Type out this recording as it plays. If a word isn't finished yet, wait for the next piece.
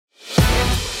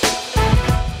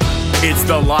It's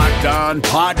the Locked On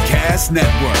Podcast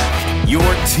Network, your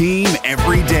team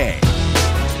every day.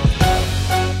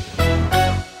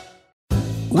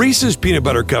 Reese's peanut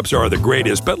butter cups are the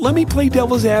greatest, but let me play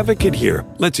devil's advocate here.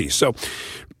 Let's see. So,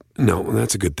 no,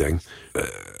 that's a good thing.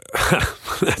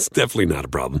 That's definitely not a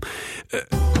problem.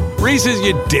 Reese's,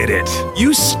 you did it.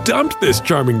 You stumped this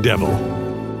charming devil.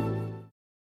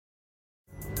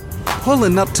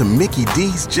 Pulling up to Mickey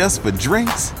D's just for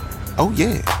drinks? Oh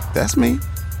yeah, that's me.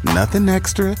 Nothing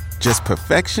extra, just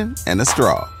perfection and a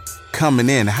straw. Coming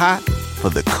in hot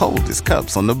for the coldest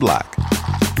cups on the block.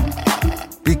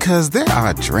 Because there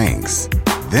are drinks.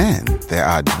 Then there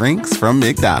are drinks from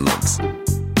McDonald's.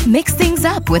 Mix things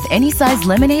up with any size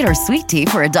lemonade or sweet tea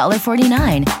for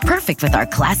 $1.49. Perfect with our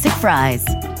classic fries.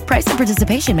 Price and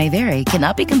participation may vary.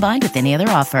 Cannot be combined with any other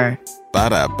offer.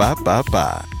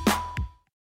 Ba-da-ba-ba-ba.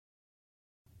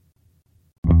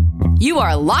 You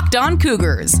are Locked On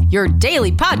Cougars, your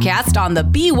daily podcast on the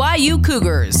BYU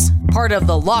Cougars. Part of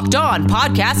the Locked On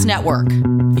Podcast Network.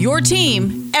 Your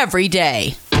team every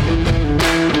day.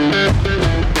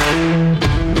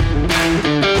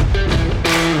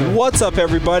 What's up,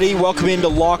 everybody? Welcome into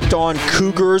Locked On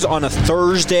Cougars on a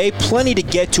Thursday. Plenty to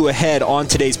get to ahead on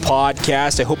today's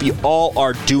podcast. I hope you all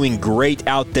are doing great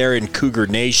out there in Cougar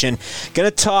Nation. Going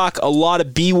to talk a lot of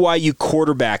BYU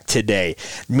quarterback today,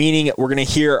 meaning we're going to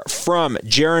hear from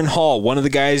Jaren Hall, one of the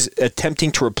guys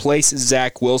attempting to replace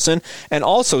Zach Wilson, and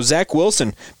also Zach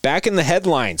Wilson back in the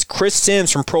headlines. Chris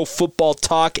Sims from Pro Football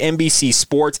Talk, NBC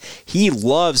Sports. He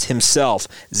loves himself,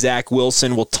 Zach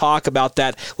Wilson. We'll talk about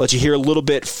that, let you hear a little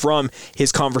bit from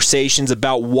his conversations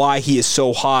about why he is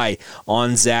so high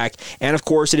on Zach. And of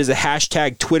course, it is a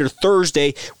hashtag Twitter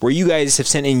Thursday where you guys have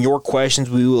sent in your questions.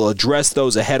 We will address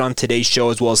those ahead on today's show,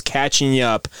 as well as catching you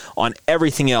up on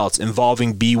everything else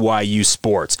involving BYU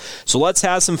sports. So let's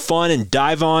have some fun and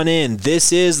dive on in.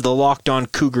 This is the Locked On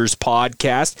Cougars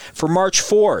podcast for March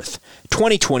 4th,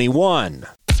 2021.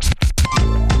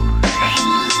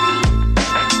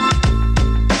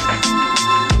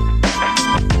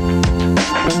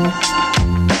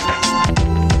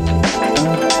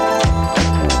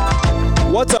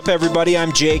 What's up, everybody?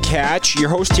 I'm Jake Hatch, your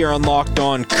host here on Locked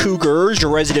On Cougars,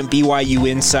 your resident BYU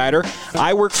insider.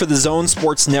 I work for the Zone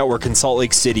Sports Network in Salt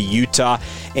Lake City, Utah.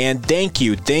 And thank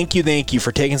you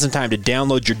for taking some time to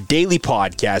download your daily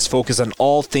podcast focused on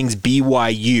all things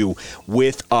BYU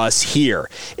with us here.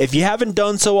 If you haven't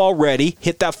done so already,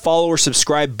 hit that follow or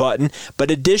subscribe button. But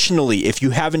additionally, if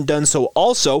you haven't done so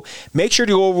also, make sure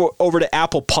to go over to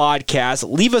Apple Podcasts,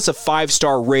 leave us a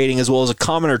 5-star rating as well as a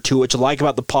comment or two what you like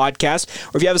about the podcast.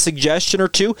 Or if you have a suggestion or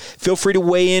two, feel free to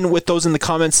weigh in with those in the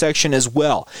comments section as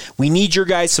well. We need your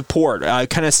guys' support. I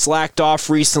kind of slacked off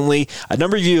recently. A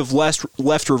number of you have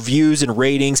left reviews and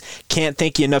ratings. Can't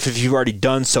thank you enough if you've already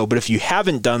done so. But if you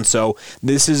haven't done so,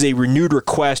 this is a renewed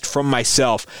request from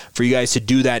myself for you guys to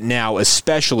do that now,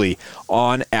 especially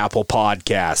on Apple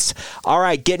Podcasts. All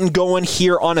right, getting going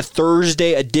here on a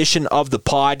Thursday edition of the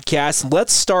podcast.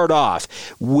 Let's start off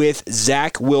with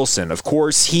Zach Wilson. Of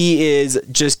course, he is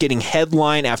just getting headline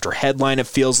after headline, it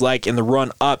feels like, in the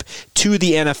run up to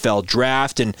the NFL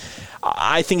draft. And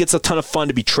I think it's a ton of fun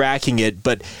to be tracking it,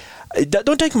 but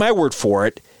don't take my word for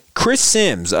it. Chris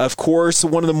Sims, of course,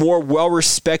 one of the more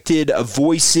well-respected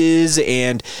voices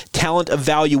and talent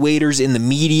evaluators in the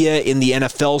media, in the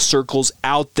NFL circles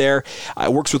out there,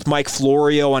 works with Mike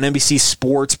Florio on NBC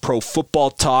Sports, Pro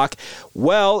Football Talk.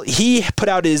 Well, he put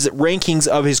out his rankings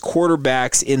of his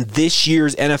quarterbacks in this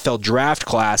year's NFL draft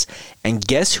class, and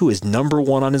guess who is number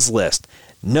one on his list?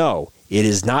 No, it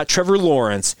is not Trevor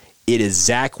Lawrence, it is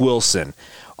Zach Wilson.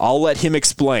 I'll let him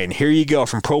explain. Here you go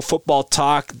from Pro Football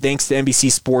Talk. Thanks to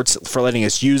NBC Sports for letting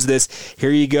us use this. Here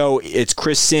you go. It's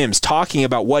Chris Sims talking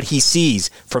about what he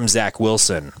sees from Zach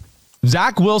Wilson.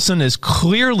 Zach Wilson is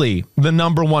clearly the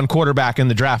number one quarterback in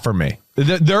the draft for me.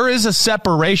 There is a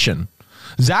separation.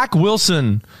 Zach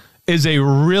Wilson is a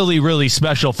really, really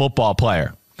special football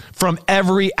player from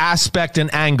every aspect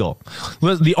and angle.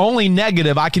 The only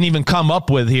negative I can even come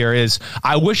up with here is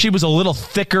I wish he was a little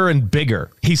thicker and bigger.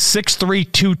 He's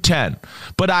 6'3", 210,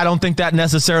 but I don't think that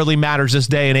necessarily matters this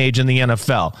day and age in the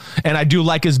NFL, and I do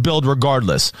like his build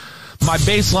regardless. My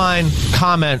baseline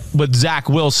comment with Zach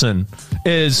Wilson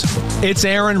is it's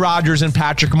Aaron Rodgers and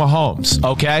Patrick Mahomes,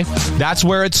 okay? That's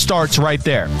where it starts right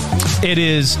there. It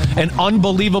is an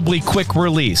unbelievably quick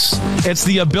release. It's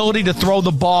the ability to throw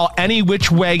the ball any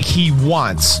which way he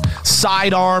wants.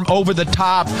 Sidearm, over the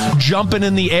top, jumping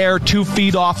in the air 2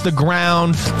 feet off the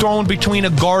ground, throwing between a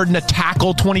guard and a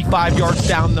tackle 25 yards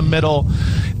down the middle.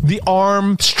 The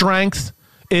arm strength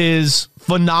is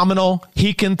phenomenal.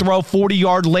 He can throw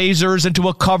 40-yard lasers into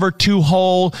a cover 2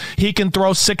 hole. He can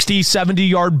throw 60,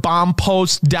 70-yard bomb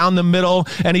posts down the middle,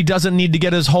 and he doesn't need to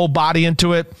get his whole body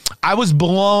into it. I was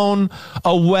blown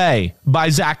away by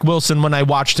Zach Wilson when I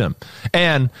watched him.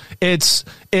 And it's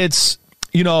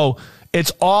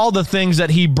all the things that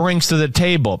he brings to the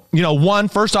table.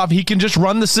 First off, he can just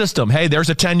run the system. Hey, there's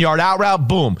a 10-yard out route.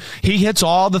 Boom. He hits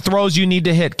all the throws you need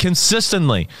to hit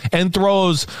consistently and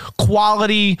throws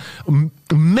quality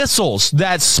missiles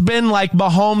that spin like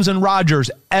Mahomes and Rodgers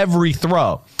every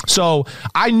throw. So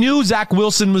I knew Zach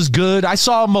Wilson was good. I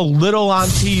saw him a little on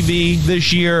TV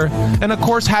this year. And, of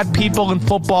course, had people in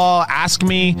football ask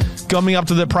me coming up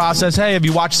to the process, hey, have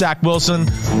you watched Zach Wilson?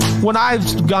 When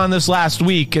I've gone this last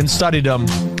week and studied him,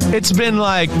 it's been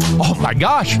like, oh, my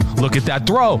gosh, look at that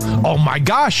throw. Oh, my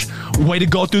gosh, way to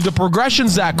go through the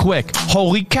progressions that quick.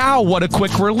 Holy cow, what a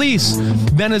quick release.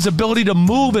 Then his ability to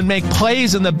move and make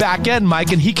plays in the back end,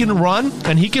 Mike, and he can run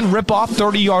and he can rip off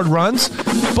 30-yard runs,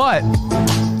 but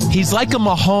he's like a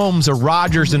Mahomes, a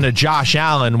Rodgers, and a Josh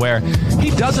Allen where he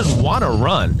doesn't want to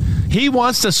run. He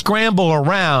wants to scramble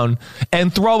around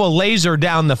and throw a laser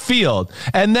down the field.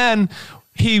 And then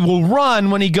he will run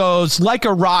when he goes like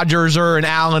a Rodgers or an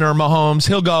Allen or Mahomes.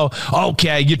 He'll go,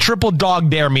 okay, you triple dog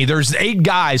dare me. There's 8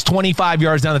 guys 25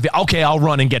 yards down the field. Okay, I'll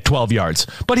run and get 12 yards.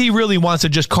 But he really wants to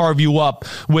just carve you up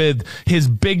with his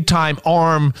big-time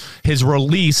arm, his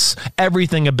release,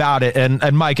 everything about it. And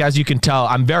Mike, as you can tell,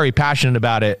 I'm very passionate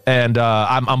about it, and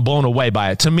I'm blown away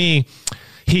by it. To me,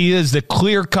 he is the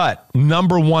clear-cut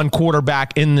number 1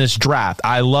 quarterback in this draft.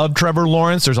 I love Trevor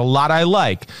Lawrence. There's a lot I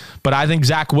like. But I think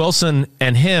Zach Wilson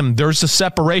and him, there's a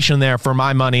separation there for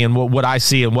my money and what I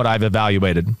see and what I've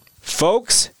evaluated.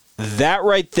 Folks, that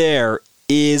right there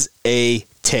is a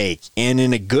take. And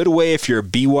in a good way if you're a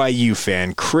BYU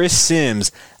fan. Chris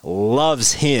Sims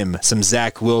loves him some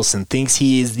Zach Wilson, thinks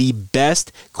he is the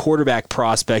best quarterback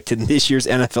prospect in this year's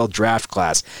NFL draft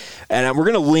class. And we're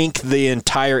going to link the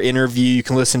entire interview. You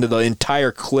can listen to the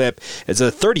entire clip. It's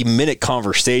a 30-minute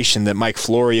conversation that Mike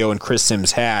Florio and Chris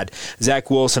Sims had. Zach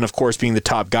Wilson, of course, being the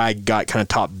top guy, got kind of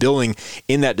top billing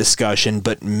in that discussion.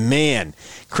 But man,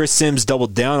 Chris Sims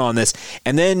doubled down on this.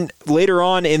 And then later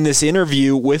on in this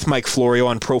interview with Mike Florio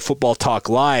on Pro Football Talk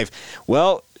Live,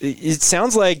 well, it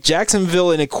sounds like Jacksonville,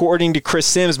 and according to Chris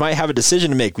Sims, might have a decision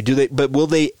to make. But will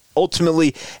they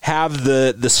ultimately have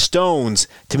the stones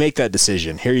to make that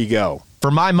decision? Here you go. For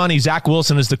my money, Zach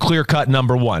Wilson is the clear-cut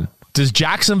number 1. Does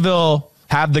Jacksonville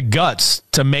have the guts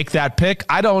to make that pick?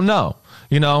 I don't know.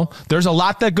 There's a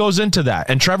lot that goes into that.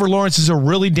 And Trevor Lawrence is a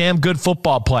really damn good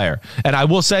football player. And I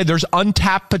will say there's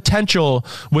untapped potential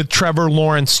with Trevor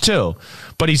Lawrence too.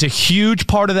 But he's a huge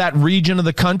part of that region of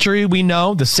the country. We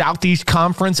know the Southeast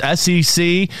Conference, SEC.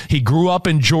 He grew up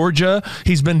in Georgia.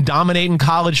 He's been dominating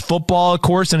college football, of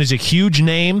course, and he's a huge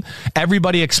name.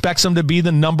 Everybody expects him to be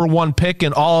the number 1 pick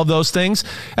and all of those things.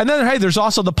 And then, hey, there's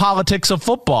also the politics of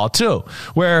football too,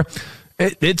 where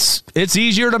it's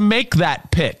easier to make that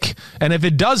pick. And if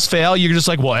it does fail, you're just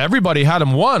like, well, everybody had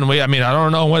him 1. I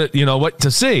don't know what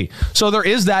to see. So there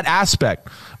is that aspect.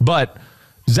 But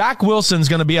Zach Wilson's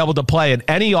going to be able to play in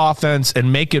any offense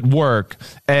and make it work.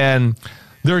 And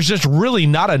there's just really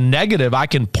not a negative I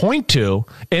can point to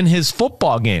in his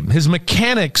football game. His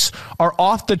mechanics are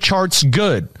off the charts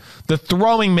good. The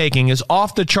throwing making is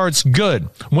off the charts good.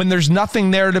 When there's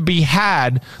nothing there to be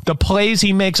had, the plays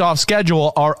he makes off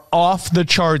schedule are off the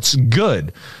charts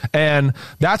good. And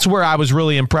that's where I was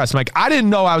really impressed. Like, I didn't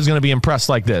know I was going to be impressed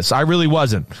like this. I really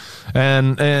wasn't.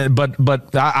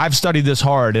 But I've studied this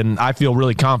hard, and I feel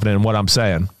really confident in what I'm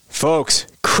saying. Folks,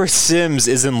 Chris Sims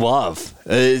is in love.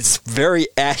 It's very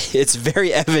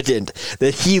evident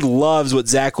that he loves what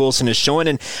Zach Wilson is showing.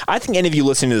 And I think any of you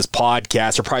listening to this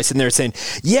podcast are probably sitting there saying,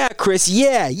 yeah, Chris,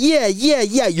 yeah.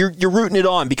 You're rooting it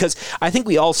on, because I think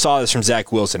we all saw this from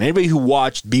Zach Wilson. Anybody who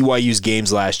watched BYU's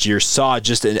games last year saw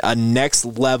just a next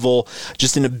level,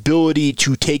 just an ability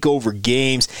to take over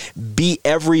games, be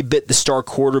every bit the star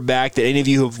quarterback that any of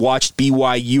you who have watched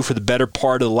BYU for the better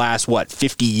part of the last,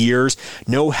 50 years,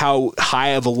 know how high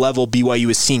of a level BYU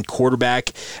has seen quarterback.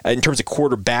 In terms of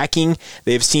quarterbacking,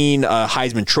 they've seen a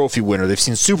Heisman Trophy winner. They've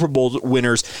seen Super Bowl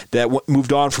winners that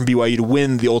moved on from BYU to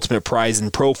win the ultimate prize in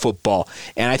pro football.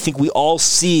 And I think we all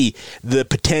see the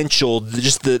potential,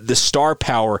 just the star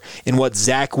power in what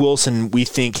Zach Wilson we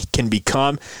think can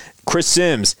become. Chris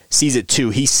Sims sees it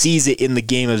too. He sees it in the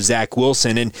game of Zach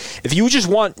Wilson. And if you just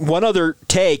want one other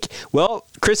take, well,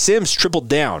 Chris Sims tripled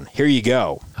down. Here you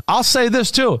go. I'll say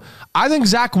this too. I think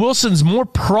Zach Wilson's more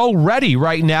pro ready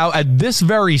right now at this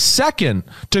very second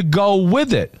to go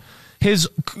with it.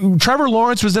 Trevor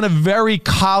Lawrence was in a very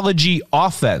collegey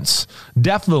offense,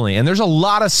 definitely. And there's a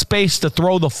lot of space to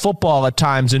throw the football at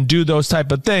times and do those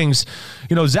type of things.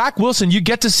 Zach Wilson, you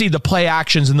get to see the play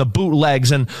actions and the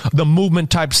bootlegs and the movement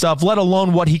type stuff, let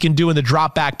alone what he can do in the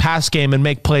drop back pass game and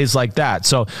make plays like that.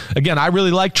 So again, I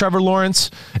really like Trevor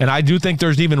Lawrence, and I do think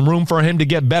there's even room for him to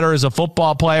get better as a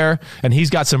football player. And he's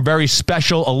got some very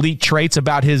special elite traits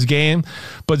about his game.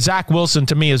 But Zach Wilson,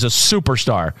 to me, is a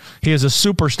superstar. He is a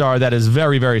superstar that is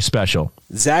very, very special.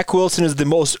 Zach Wilson is the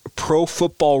most pro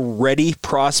football ready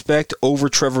prospect over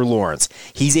Trevor Lawrence.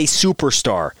 He's a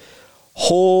superstar.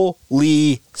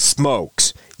 Holy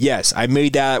smokes. Yes, I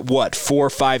made that, 4,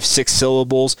 5, 6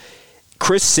 syllables.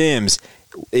 Chris Sims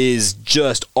is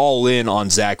just all in on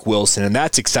Zach Wilson, and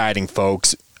that's exciting,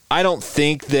 folks. I don't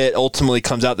think that ultimately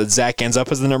comes out that Zach ends up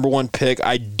as the number 1 pick.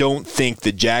 I don't think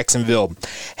that Jacksonville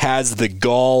has the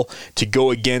gall to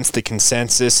go against the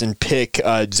consensus and pick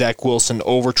Zach Wilson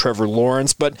over Trevor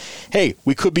Lawrence. But, hey,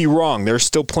 we could be wrong. There's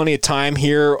still plenty of time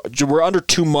here. We're under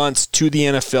 2 months to the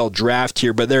NFL draft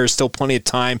here, but there is still plenty of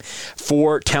time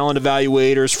for talent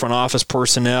evaluators, front office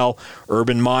personnel,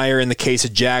 Urban Meyer in the case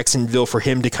of Jacksonville, for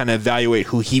him to kind of evaluate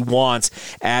who he wants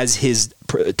as his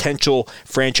potential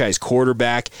franchise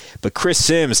quarterback. But Chris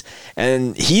Sims,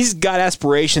 and he's got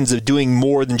aspirations of doing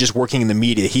more than just working in the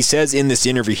media. He says in this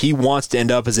interview he wants to end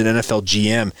up as an NFL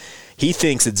GM. He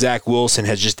thinks that Zach Wilson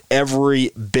has just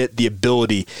every bit the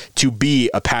ability to be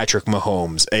a Patrick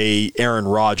Mahomes, a Aaron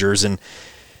Rodgers, and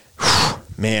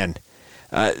man,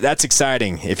 that's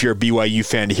exciting if you're a BYU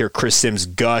fan to hear Chris Sims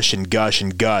gush and gush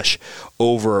and gush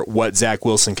over what Zach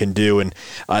Wilson can do. And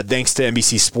thanks to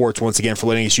NBC Sports once again for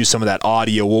letting us use some of that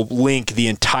audio. We'll link the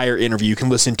entire interview. You can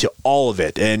listen to all of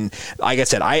it. And like I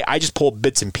said, I just pulled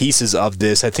bits and pieces of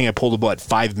this. I think I pulled about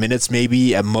 5 minutes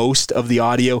maybe at most of the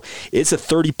audio. It's a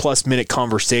 30-plus minute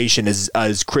conversation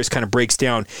as Chris kind of breaks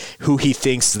down who he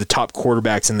thinks is the top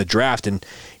quarterbacks in the draft. And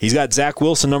he's got Zach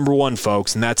Wilson number 1,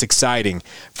 folks, and that's exciting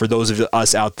for those of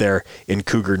us out there in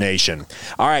Cougar Nation.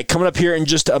 All right, coming up here in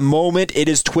just a moment, it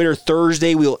is Twitter Thursday.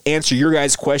 We'll answer your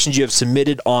guys' questions you have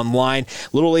submitted online. A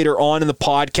little later on in the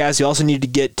podcast, you also need to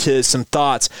get to some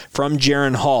thoughts from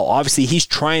Jaren Hall. Obviously, he's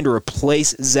trying to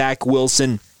replace Zach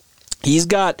Wilson. He's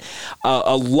got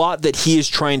a lot that he is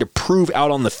trying to prove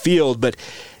out on the field, but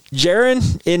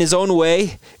Jaren, in his own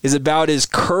way, is about as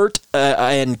curt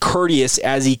and courteous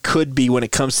as he could be when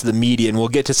it comes to the media, and we'll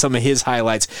get to some of his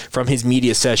highlights from his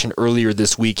media session earlier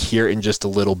this week here in just a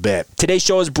little bit. Today's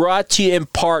show is brought to you in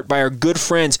part by our good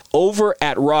friends over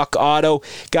at Rock Auto.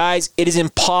 Guys, it is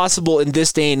impossible in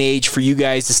this day and age for you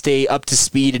guys to stay up to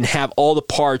speed and have all the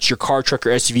parts your car, truck, or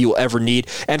SUV will ever need,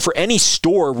 and for any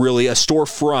store, really, a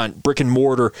storefront, brick and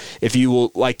mortar, if you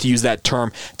will like to use that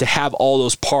term, to have all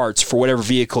those parts for whatever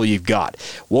vehicle you've got.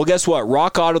 Well, guess what?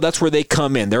 Rock Auto, that's where they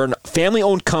come in. They're a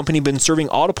family-owned company, been serving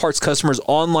auto parts customers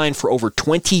online for over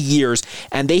 20 years,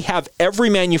 and they have every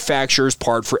manufacturer's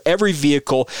part for every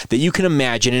vehicle that you can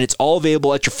imagine, and it's all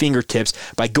available at your fingertips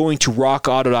by going to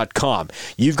rockauto.com.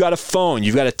 You've got a phone,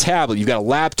 you've got a tablet, you've got a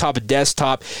laptop, a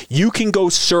desktop. You can go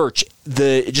search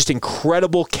the just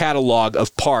incredible catalog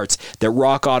of parts that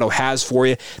Rock Auto has for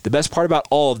you. The best part about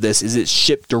all of this is it's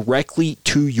shipped directly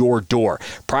to your door.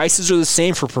 Prices are the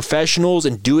same for professionals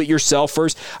and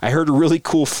do-it-yourselfers. I heard a really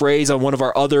cool phrase on one of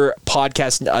our other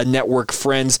podcast network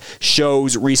friends'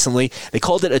 shows recently. They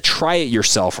called it a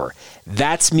try-it-yourselfer.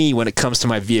 That's me when it comes to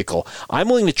my vehicle. I'm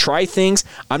willing to try things.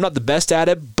 I'm not the best at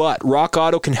it, but Rock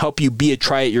Auto can help you be a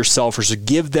try-it-yourselfer, so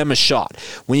give them a shot.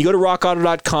 When you go to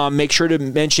rockauto.com, make sure to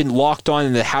mention Locked On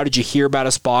in the How Did You Hear About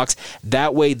Us box.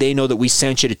 That way they know that we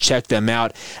sent you to check them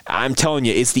out. I'm telling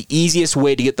you, it's the easiest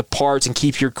way to get the parts and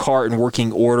keep your car in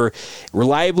working order.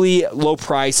 Reliably low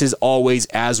prices always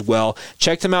as well.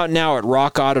 Check them out now at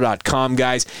rockauto.com,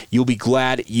 guys. You'll be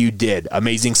glad you did.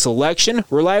 Amazing selection,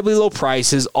 reliably low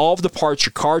prices, all of the parts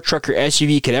your car, truck, or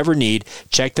SUV could ever need.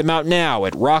 Check them out now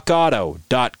at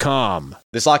rockauto.com.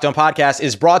 This Locked On podcast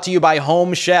is brought to you by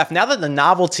Home Chef. Now that the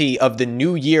novelty of the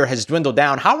new year has dwindled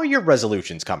down, how are your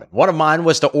resolutions coming? One of mine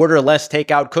was to order less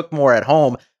takeout, cook more at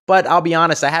home, but I'll be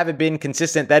honest, I haven't been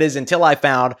consistent. That is until I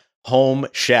found Home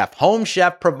Chef. Home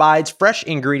Chef provides fresh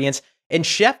ingredients and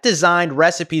chef-designed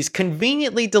recipes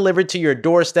conveniently delivered to your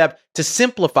doorstep to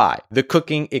simplify the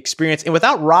cooking experience and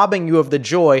without robbing you of the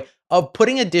joy of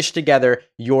putting a dish together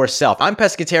yourself. I'm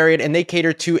pescatarian, and they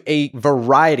cater to a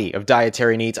variety of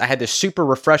dietary needs. I had this super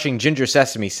refreshing ginger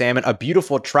sesame salmon, a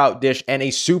beautiful trout dish, and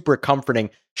a super comforting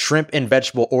shrimp and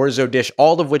vegetable orzo dish,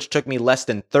 all of which took me less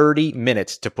than 30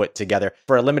 minutes to put together.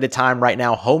 For a limited time right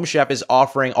now, Home Chef is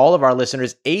offering all of our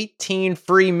listeners 18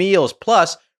 free meals,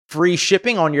 plus free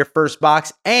shipping on your first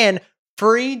box and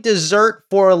free dessert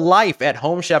for life at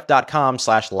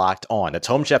homechef.com/locked-on. That's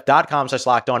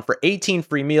homechef.com/locked-on for 18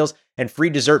 free meals and free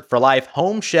dessert for life.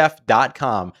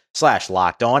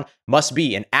 Homechef.com/locked-on. Must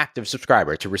be an active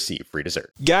subscriber to receive free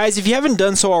dessert. Guys, if you haven't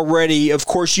done so already, of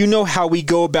course, you know how we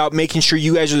go about making sure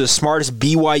you guys are the smartest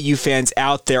BYU fans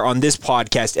out there on this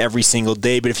podcast every single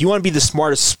day. But if you want to be the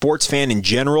smartest sports fan in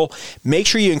general, make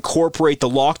sure you incorporate the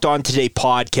Locked On Today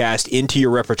podcast into your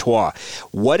repertoire.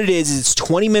 What it is, it's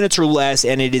 20 minutes or less,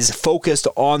 and it is focused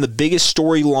on the biggest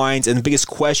storylines and the biggest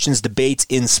questions, debates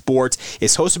in sports.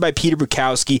 It's hosted by Peter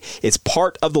Bukowski. It's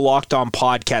part of the Locked On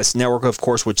Podcast Network, of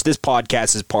course, which this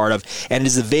podcast is part of, and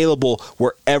is available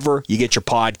wherever you get your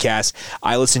podcasts.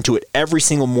 I listen to it every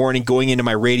single morning going into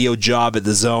my radio job at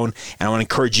The Zone, and I want to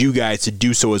encourage you guys to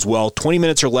do so as well. 20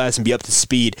 minutes or less and be up to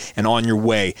speed and on your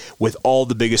way with all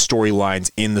the biggest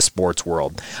storylines in the sports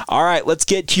world. All right, let's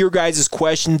get to your guys'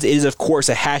 questions. It is, of course,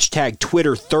 a hashtag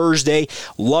Twitter Thursday.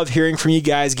 Love hearing from you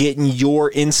guys, getting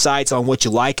your insights on what you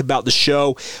like about the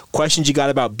show, questions you got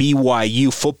about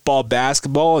BYU football,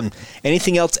 basketball, and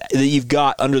anything else that you've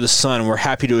got under the sun. We're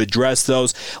happy to address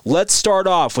those. Let's start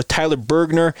off with Tyler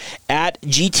Bergner at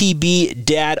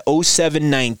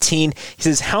GTBDad0719. He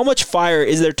says, how much fire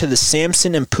is there to the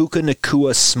Samson and Puka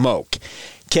Nacua smoke?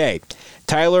 Okay,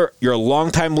 Tyler, you're a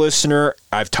longtime listener.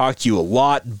 I've talked to you a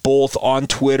lot, both on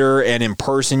Twitter and in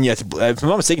person. If I'm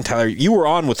not mistaken, Tyler, you were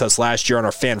on with us last year on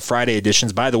our Fan Friday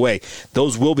editions. By the way,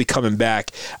 those will be coming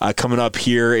back, coming up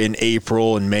here in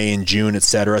April and May and June,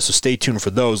 etc. So stay tuned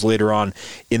for those later on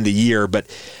in the year. But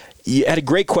you had a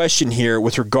great question here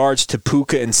with regards to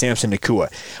Puka and Samson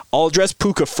Nacua. I'll address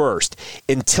Puka first.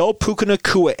 Until Puka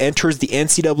Nacua enters the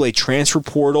NCAA transfer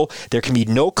portal, there can be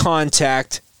no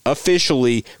contact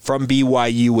officially from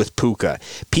BYU with Puka.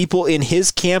 People in his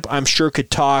camp, I'm sure,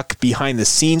 could talk behind the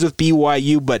scenes with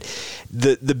BYU, but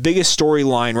the biggest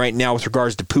storyline right now with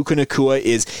regards to Puka Nacua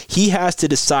is he has to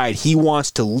decide he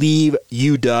wants to leave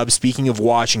UW, speaking of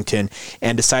Washington,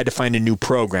 and decide to find a new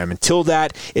program. Until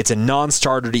that, it's a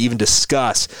non-starter to even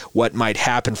discuss what might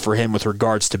happen for him with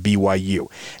regards to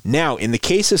BYU. Now, in the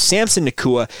case of Samson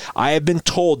Nacua, I have been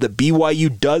told that BYU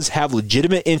does have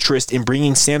legitimate interest in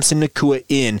bringing Samson Nacua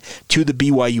in to the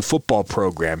BYU football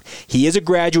program. He is a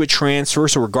graduate transfer,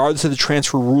 so regardless of the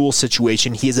transfer rule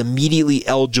situation, he is immediately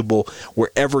eligible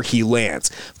wherever he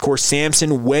lands. Of course,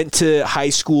 Samson went to high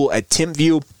school at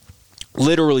Timpview,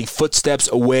 literally footsteps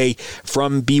away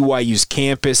from BYU's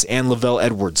campus and Lavelle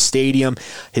Edwards Stadium.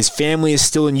 His family is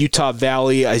still in Utah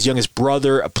Valley. His youngest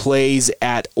brother plays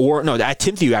at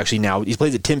Timpview actually now. He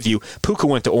plays at Timpview. Puka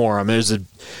went to Orem.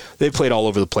 They've played all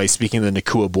over the place, speaking of the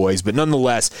Nacua boys. But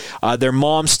nonetheless, their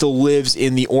mom still lives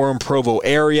in the Orem-Provo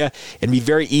area. It'd be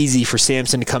very easy for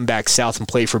Samson to come back south and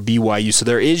play for BYU. So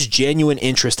there is genuine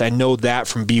interest. I know that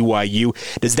from BYU.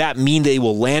 Does that mean they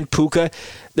will land Puka?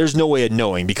 There's no way of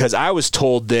knowing, because I was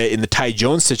told that in the Ty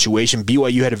Jones situation,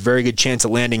 BYU had a very good chance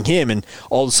of landing him, and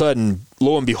all of a sudden,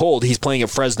 lo and behold, he's playing at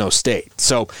Fresno State.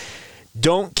 So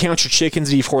don't count your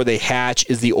chickens before they hatch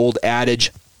is the old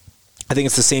adage. I think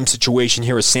it's the same situation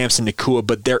here with Samson Nacua,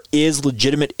 but there is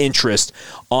legitimate interest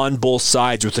on both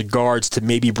sides with regards to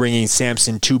maybe bringing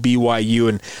Samson to BYU.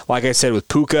 And like I said, with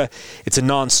Puka, it's a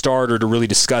non-starter to really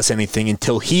discuss anything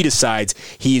until he decides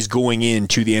he's going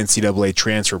into the NCAA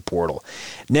transfer portal.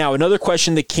 Now, another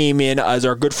question that came in is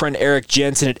our good friend Eric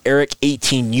Jensen at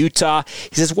Eric18 Utah.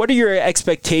 He says, what are your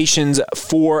expectations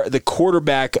for the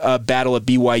quarterback battle at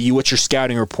BYU? What's your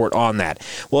scouting report on that?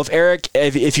 Well,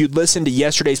 if you'd listened to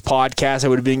yesterday's podcast, I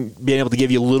would have been able to give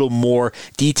you a little more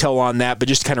detail on that, but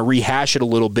just to kind of rehash it a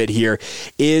little bit here,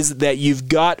 is that you've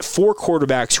got 4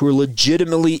 quarterbacks who are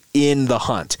legitimately in the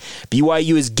hunt.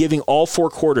 BYU is giving all 4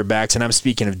 quarterbacks, and I'm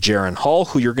speaking of Jaren Hall,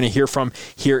 who you're going to hear from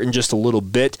here in just a little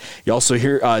bit. You also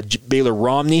hear Baylor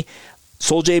Romney,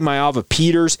 Soljay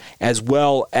Mailava-Peters, as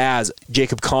well as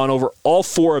Jacob Conover. All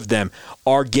 4 of them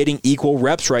are getting equal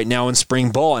reps right now in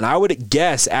spring ball. And I would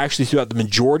guess, actually, throughout the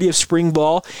majority of spring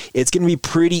ball, it's going to be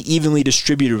pretty evenly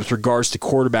distributed with regards to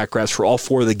quarterback reps for all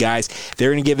 4 of the guys.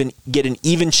 They're going to get an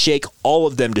even shake, all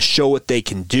of them, to show what they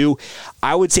can do.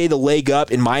 I would say the leg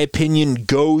up, in my opinion,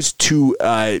 goes to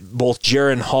both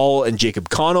Jaren Hall and Jacob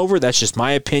Conover. That's just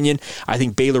my opinion. I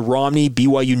think Baylor Romney,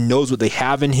 BYU knows what they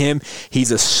have in him.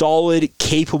 He's a solid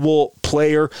capable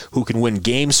player who can win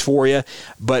games for you,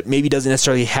 but maybe doesn't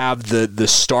necessarily have the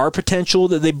star potential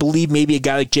that they believe maybe a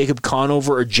guy like Jacob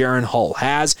Conover or Jaren Hall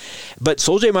has. But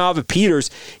Soldier Maava-Peters,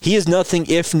 he is nothing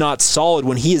if not solid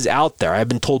when he is out there. I've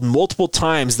been told multiple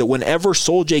times that whenever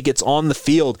Soldier gets on the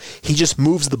field, he just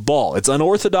moves the ball. It's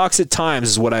unorthodox at times,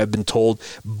 is what I've been told,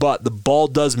 but the ball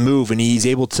does move, and he's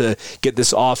able to get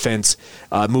this offense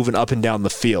moving up and down the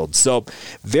field. So,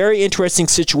 very interesting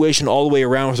situation all the way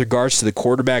around with regards to the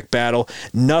quarterback battle.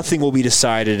 Nothing will be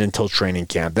decided until training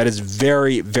camp. That is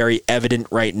very, very evident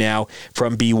right now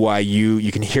from BYU.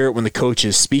 You can hear it when the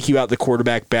coaches speak about the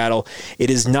quarterback battle. It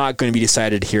is not going to be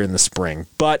decided here in the spring.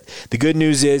 But the good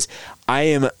news is I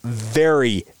am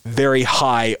very, very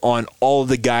high on all of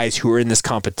the guys who are in this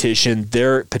competition.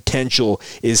 Their potential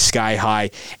is sky high.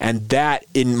 And that,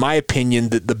 in my opinion,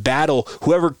 the battle,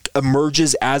 whoever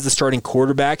emerges as the starting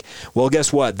quarterback, well,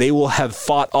 guess what? They will have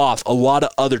fought off a lot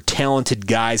of other talented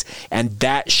guys, and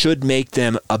that should make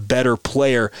them a better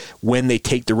player when they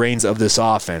take the reins of this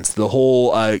offense. The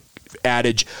whole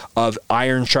adage of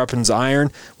iron sharpens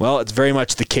iron, well, it's very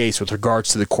much the case with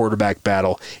regards to the quarterback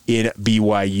battle in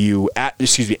BYU, at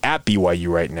BYU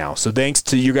right now. So thanks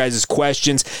to you guys'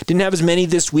 questions. Didn't have as many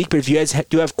this week, but if you guys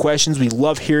do have questions, we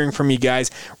love hearing from you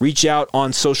guys. Reach out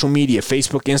on social media,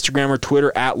 Facebook, Instagram, or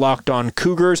Twitter at Locked On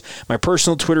Cougars. My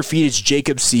personal Twitter feed is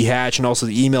Jacob C. Hatch, and also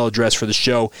the email address for the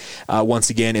show, once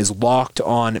again, is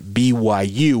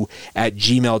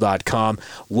lockedonbyu@gmail.com.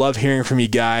 Love hearing from you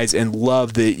guys, and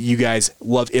love that you guys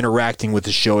love interacting with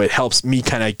the show. It helps me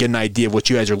kind of get an idea of what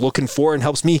you guys are looking for, and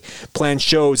helps me plan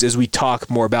shows as we talk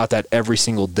more about that every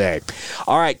single day.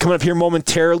 All right, coming up here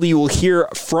momentarily, you will hear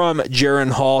from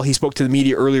Jaren Hall. He spoke to the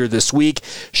media earlier this week.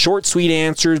 Short, sweet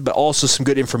answers, but also some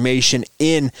good information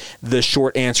in the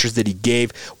short answers that he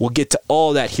gave. We'll get to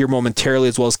all that here momentarily,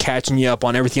 as well as catching you up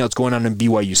on everything else going on in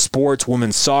BYU sports,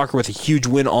 women's soccer with a huge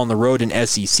win on the road in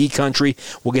SEC country.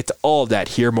 We'll get to all of that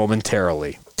here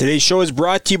momentarily. Today's show is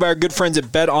brought to you by our good friends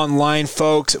at Bet Online,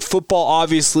 folks. Football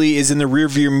obviously is in the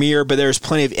rearview mirror, but there's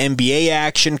plenty of NBA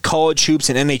action, college hoops,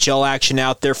 and NHL action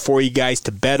out there for you guys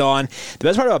to bet on. The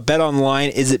best part about Bet Online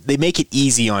is that they make it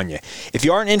easy on you. If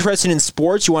you aren't interested in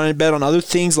sports, you want to bet on other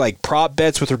things like prop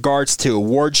bets with regards to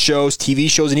award shows,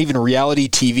 TV shows, and even reality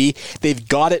TV, they've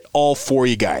got it all for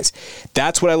you guys.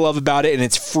 That's what I love about it, and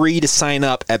it's free to sign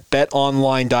up at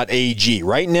betonline.ag.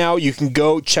 Right now, you can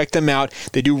go check them out.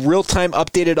 They do real-time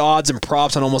updated odds and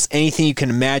props on almost anything you can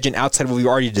imagine outside of what we've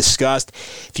already discussed.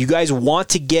 If you guys want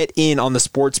to get in on the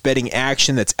sports betting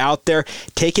action that's out there,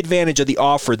 take advantage of the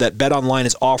offer that BetOnline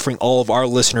is offering all of our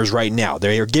listeners right now.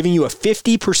 They are giving you a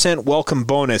 50% welcome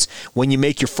bonus when you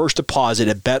make your first deposit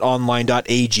at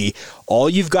betonline.ag. All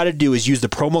you've got to do is use the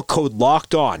promo code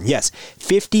LOCKEDON. Yes,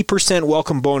 50%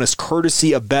 welcome bonus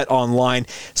courtesy of BetOnline.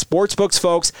 Sportsbooks,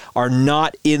 folks, are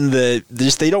not in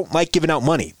they don't like giving out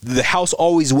money. The house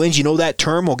always wins. You know that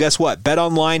term? Well, guess what?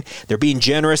 BetOnline, they're being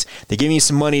generous. They're giving you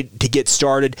some money to get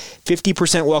started.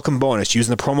 50% welcome bonus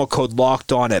using the promo code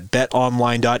LOCKEDON at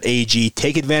betonline.ag.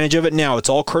 Take advantage of it now. It's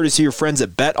all courtesy of your friends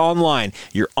at BetOnline,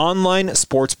 your online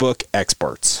sportsbook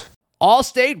experts.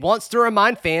 Allstate wants to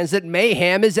remind fans that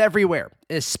mayhem is everywhere,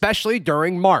 especially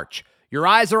during March. Your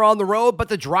eyes are on the road, but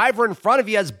the driver in front of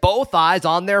you has both eyes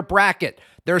on their bracket.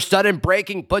 Their sudden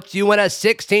braking puts you in a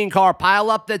 16-car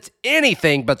pileup that's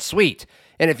anything but sweet.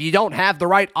 And if you don't have the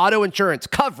right auto insurance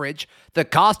coverage, the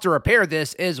cost to repair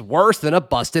this is worse than a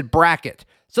busted bracket.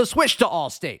 So switch to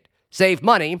Allstate, save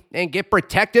money, and get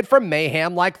protected from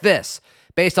mayhem like this.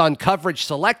 Based on coverage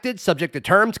selected, subject to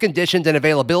terms, conditions, and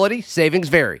availability, savings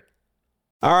vary.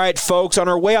 All right, folks, on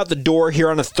our way out the door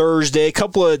here on a Thursday, a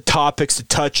couple of topics to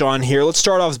touch on here. Let's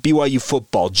start off with BYU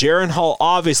football. Jaren Hall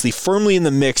obviously firmly in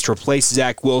the mix to replace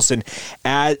Zach Wilson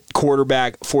at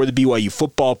quarterback for the BYU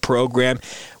football program.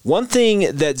 One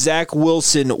thing that Zach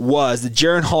Wilson was, that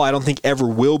Jaren Hall I don't think ever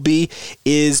will be,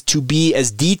 is to be as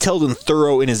detailed and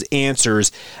thorough in his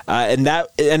answers, and I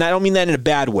don't mean that in a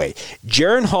bad way.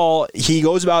 Jaren Hall, he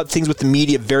goes about things with the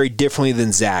media very differently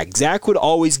than Zach. Zach would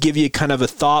always give you kind of a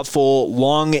thoughtful,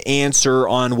 long answer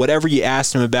on whatever you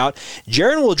asked him about.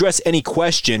 Jaren will address any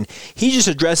question. He just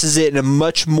addresses it in a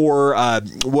much more,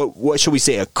 what should we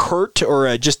say, a curt,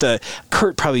 or just a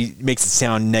curt probably makes it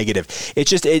sound negative.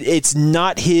 It's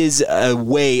not his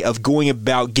way of going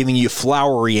about giving you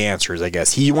flowery answers, I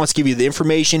guess. He wants to give you the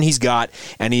information he's got,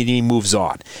 and he moves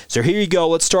on. So here you go.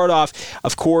 Let's start off,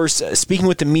 of course, speaking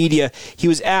with the media. He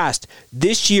was asked,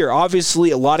 this year,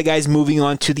 obviously, a lot of guys moving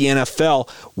on to the NFL.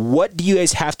 What do you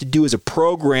guys have to do as a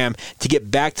program to get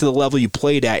back to the level you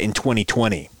played at in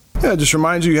 2020? Yeah, just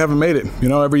remind you haven't made it.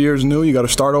 Every year is new. You got to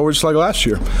start over just like last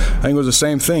year. I think it was the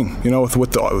same thing,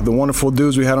 with the wonderful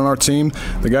dudes we had on our team,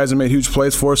 the guys that made huge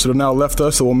plays for us that have now left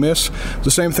us that we'll miss. It's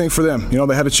the same thing for them.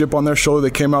 They had a chip on their shoulder. They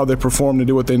came out, they performed, they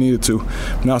did what they needed to.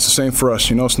 Now it's the same for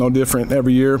us. It's no different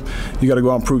every year. You got to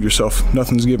go out and prove yourself.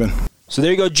 Nothing's given. So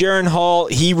there you go, Jaren Hall.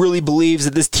 He really believes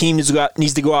that this team needs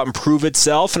to go out and prove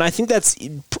itself, and I think that's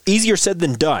easier said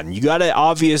than done. You got to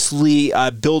obviously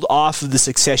build off of the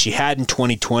success you had in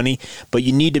 2020, but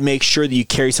you need to make sure that you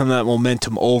carry some of that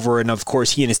momentum over, and of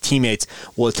course he and his teammates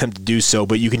will attempt to do so,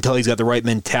 but you can tell he's got the right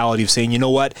mentality of saying, you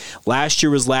know what, last year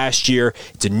was last year,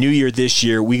 it's a new year this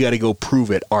year, we got to go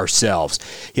prove it ourselves.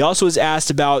 He also was asked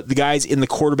about the guys in the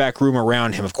quarterback room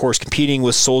around him, of course competing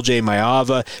with Soljay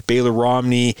Maiava, Baylor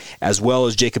Romney, as well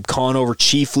as Jacob Conover,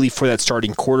 chiefly for that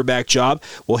starting quarterback job.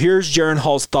 Well, here's Jaren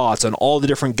Hall's thoughts on all the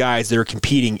different guys that are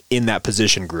competing in that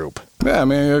position group. Yeah,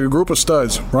 a group of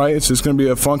studs, right? It's just going to be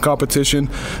a fun competition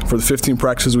for the 15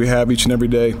 practices we have each and every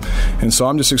day. And so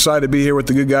I'm just excited to be here with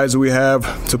the good guys that we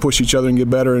have to push each other and get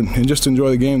better and just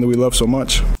enjoy the game that we love so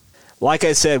much. Like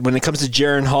I said, when it comes to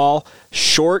Jaren Hall,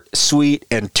 short, sweet,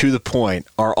 and to the point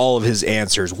are all of his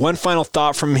answers. One final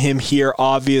thought from him here,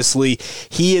 obviously.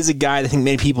 He is a guy that I think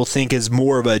many people think is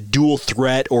more of a dual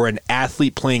threat or an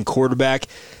athlete playing quarterback.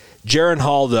 Jaren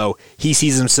Hall, though, he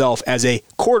sees himself as a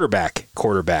quarterback.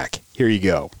 Here you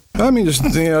go. Just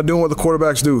doing what the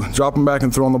quarterbacks do, dropping back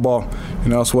and throwing the ball.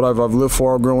 That's what I've lived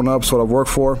for growing up. It's what I've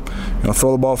worked for.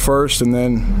 Throw the ball first, and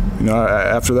then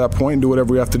after that point, do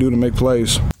whatever we have to do to make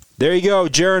plays. There you go,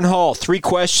 Jaren Hall. 3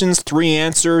 questions, 3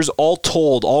 answers, all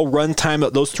told, all runtime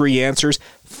of those 3 answers,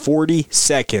 40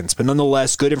 seconds. But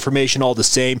nonetheless, good information all the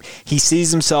same. He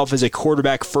sees himself as a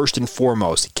quarterback first and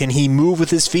foremost. Can he move with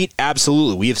his feet?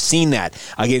 Absolutely. We have seen that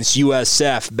against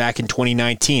USF back in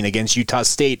 2019, against Utah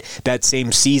State that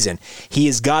same season. He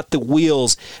has got the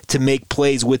wheels to make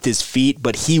plays with his feet,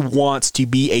 but he wants to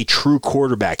be a true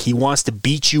quarterback. He wants to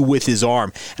beat you with his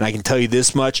arm. And I can tell you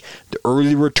this much, the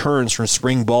early returns from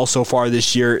spring ball so far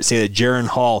this year say that Jaren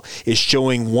Hall is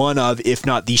showing one of, if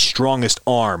not the strongest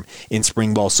arm in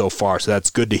spring ball so far, so that's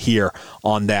good to hear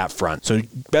on that front. So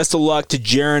best of luck to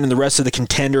Jaren and the rest of the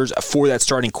contenders for that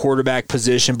starting quarterback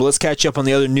position. But let's catch up on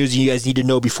the other news you guys need to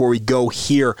know before we go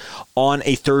here on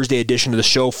a Thursday edition of the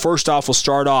show. First off, we'll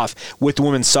start off with the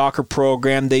women's soccer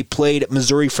program. They played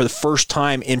Missouri for the first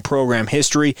time in program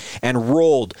history and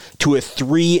rolled to a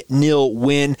 3-0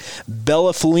 win.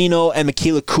 Bella Felino and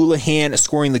Michaela Coulihan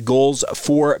scoring the goals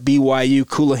for BYU.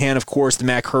 Coulihan, of course, the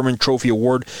Mac Herman Trophy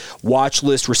Award watch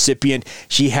list recipient.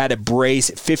 She had a brace,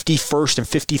 51st and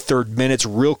 53rd minutes,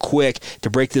 real quick to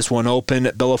break this one open.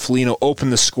 Bella Felino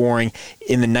opened the scoring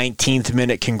in the 19th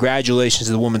minute. Congratulations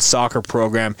to the women's soccer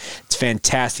program. It's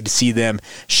fantastic to see them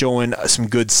showing some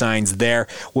good signs there.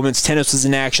 Women's tennis was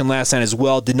in action last night as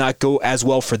well. Did not go as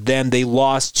well for them. They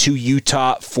lost to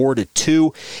Utah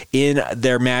 4-2 in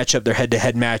their matchup, their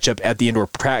head-to-head matchup at the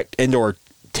indoor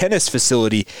tennis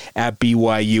facility at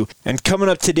BYU. And coming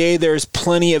up today, there's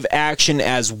plenty of action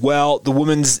as well. The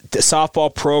women's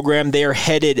softball program, they are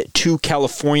headed to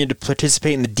California to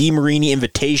participate in the DeMarini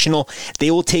Invitational.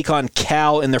 They will take on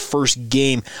Cal in their first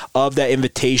game of that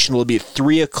Invitational. It'll be at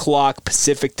 3 o'clock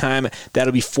Pacific time.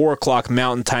 That'll be 4 o'clock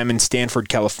Mountain time in Stanford,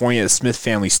 California at the Smith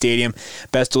Family Stadium.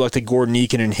 Best of luck to Gordon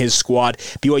Eakin and his squad.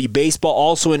 BYU baseball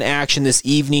also in action this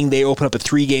evening. They open up a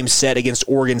 3-game set against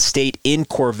Oregon State in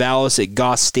Corvallis at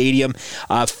Goss Stadium.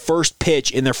 First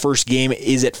pitch in their first game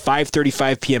is at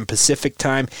 5:35 p.m. Pacific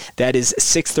time. That is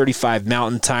 6:35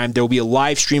 Mountain time. There will be a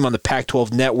live stream on the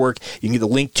Pac-12 network. You can get the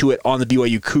link to it on the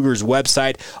BYU Cougars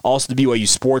website. Also, the BYU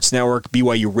Sports Network,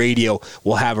 BYU Radio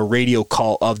will have a radio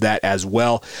call of that as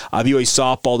well. BYU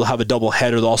softball, they'll have a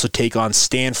doubleheader. They'll also take on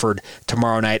Stanford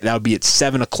tomorrow night. That'll be at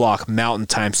 7 o'clock Mountain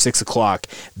time, 6 o'clock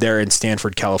there in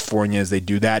Stanford, California as they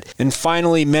do that. And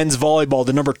finally, men's volleyball,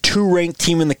 the number 2 ranked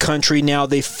team in the country now.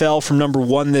 They fell from number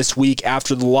 1 this week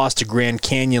after the loss to Grand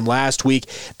Canyon last week.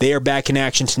 They are back in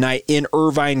action tonight in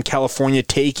Irvine, California,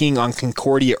 taking on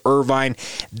Concordia Irvine.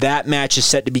 That match is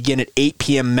set to begin at 8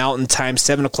 p.m. Mountain Time,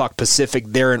 7 o'clock Pacific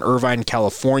there in Irvine,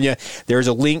 California. There's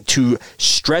a link to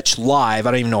Stretch Live.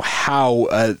 I don't even know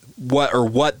how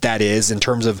what that is in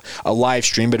terms of a live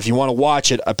stream, but if you want to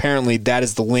watch it, apparently that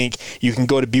is the link. You can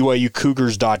go to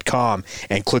BYUCougars.com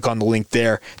and click on the link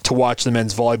there to watch the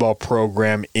men's volleyball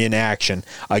program in action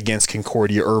against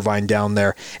Concordia Irvine down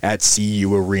there at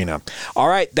CU Arena. All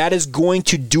right, that is going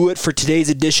to do it for today's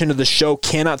edition of the show.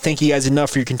 Cannot thank you guys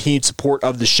enough for your continued support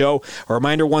of the show. A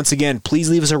reminder once again, please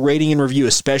leave us a rating and review,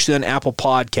 especially on Apple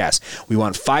Podcasts. We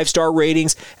want 5-star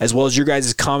ratings as well as your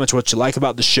guys' comments, what you like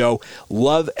about the show.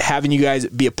 Love having you guys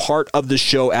be a part of the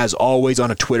show as always on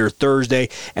a Twitter Thursday,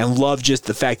 and love just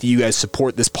the fact that you guys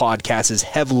support this podcast as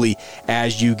heavily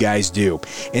as you guys do.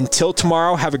 Until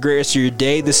tomorrow, have a great rest of your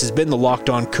day. This has been the Locked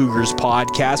On Cougars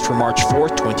podcast for March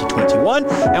 4th, 2021,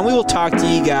 and we will talk to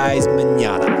you guys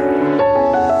mañana.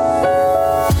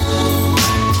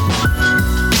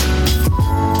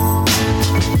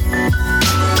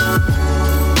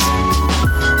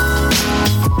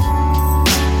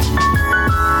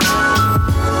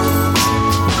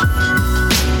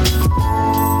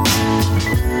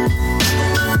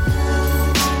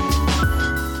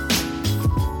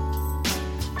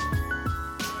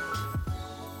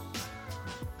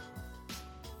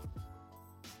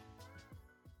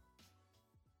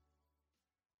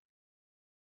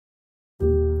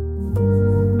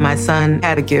 My son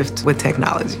had a gift with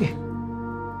technology.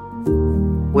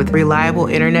 With reliable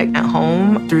internet at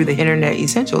home through the Internet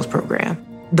Essentials program,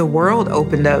 the world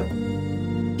opened up.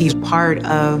 He's part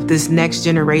of this next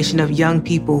generation of young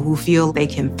people who feel they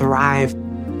can thrive.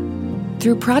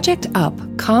 Through Project UP,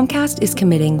 Comcast is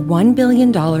committing $1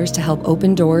 billion to help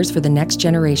open doors for the next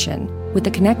generation with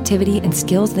the connectivity and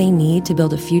skills they need to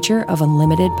build a future of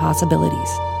unlimited possibilities.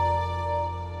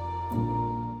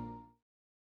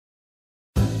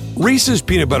 Reese's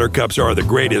peanut butter cups are the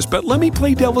greatest, but let me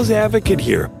play devil's advocate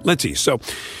here. Let's see. So,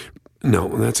 no,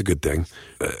 that's a good thing.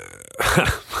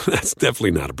 That's definitely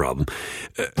not a problem.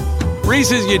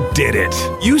 Reese's, you did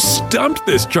it. You stumped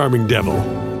this charming devil.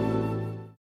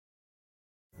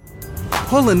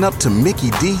 Pulling up to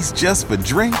Mickey D's just for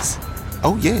drinks?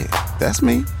 Oh yeah, that's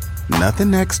me.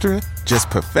 Nothing extra, just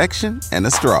perfection and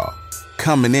a straw.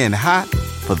 Coming in hot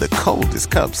for the coldest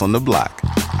cups on the block.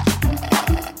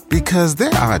 Because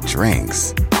there are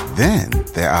drinks. Then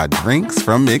there are drinks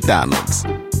from McDonald's.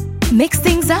 Mix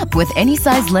things up with any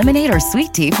size lemonade or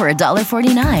sweet tea for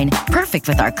 $1.49. Perfect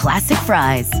with our classic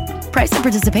fries. Price and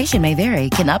participation may vary.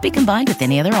 Cannot be combined with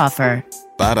any other offer.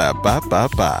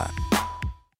 Ba-da-ba-ba-ba.